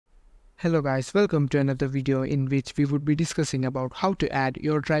Hello guys, welcome to another video in which we would be discussing about how to add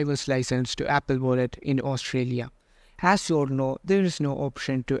your driver's license to Apple Wallet in Australia. As you all know, there is no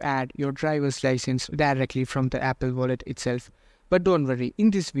option to add your driver's license directly from the Apple Wallet itself. But don't worry, in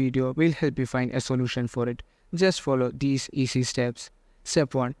this video we'll help you find a solution for it. Just follow these easy steps.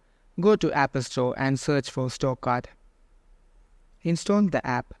 Step 1. Go to Apple Store and search for StoreCard. Install the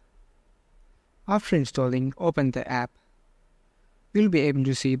app. After installing, open the app. You'll be able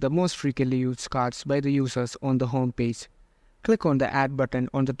to see the most frequently used cards by the users on the home page. Click on the Add button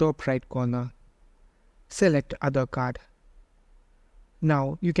on the top right corner. Select Other Card.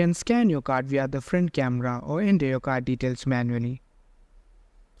 Now you can scan your card via the front camera or enter your card details manually.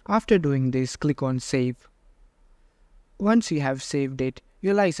 After doing this, click on Save. Once you have saved it,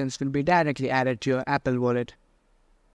 your license will be directly added to your Apple Wallet.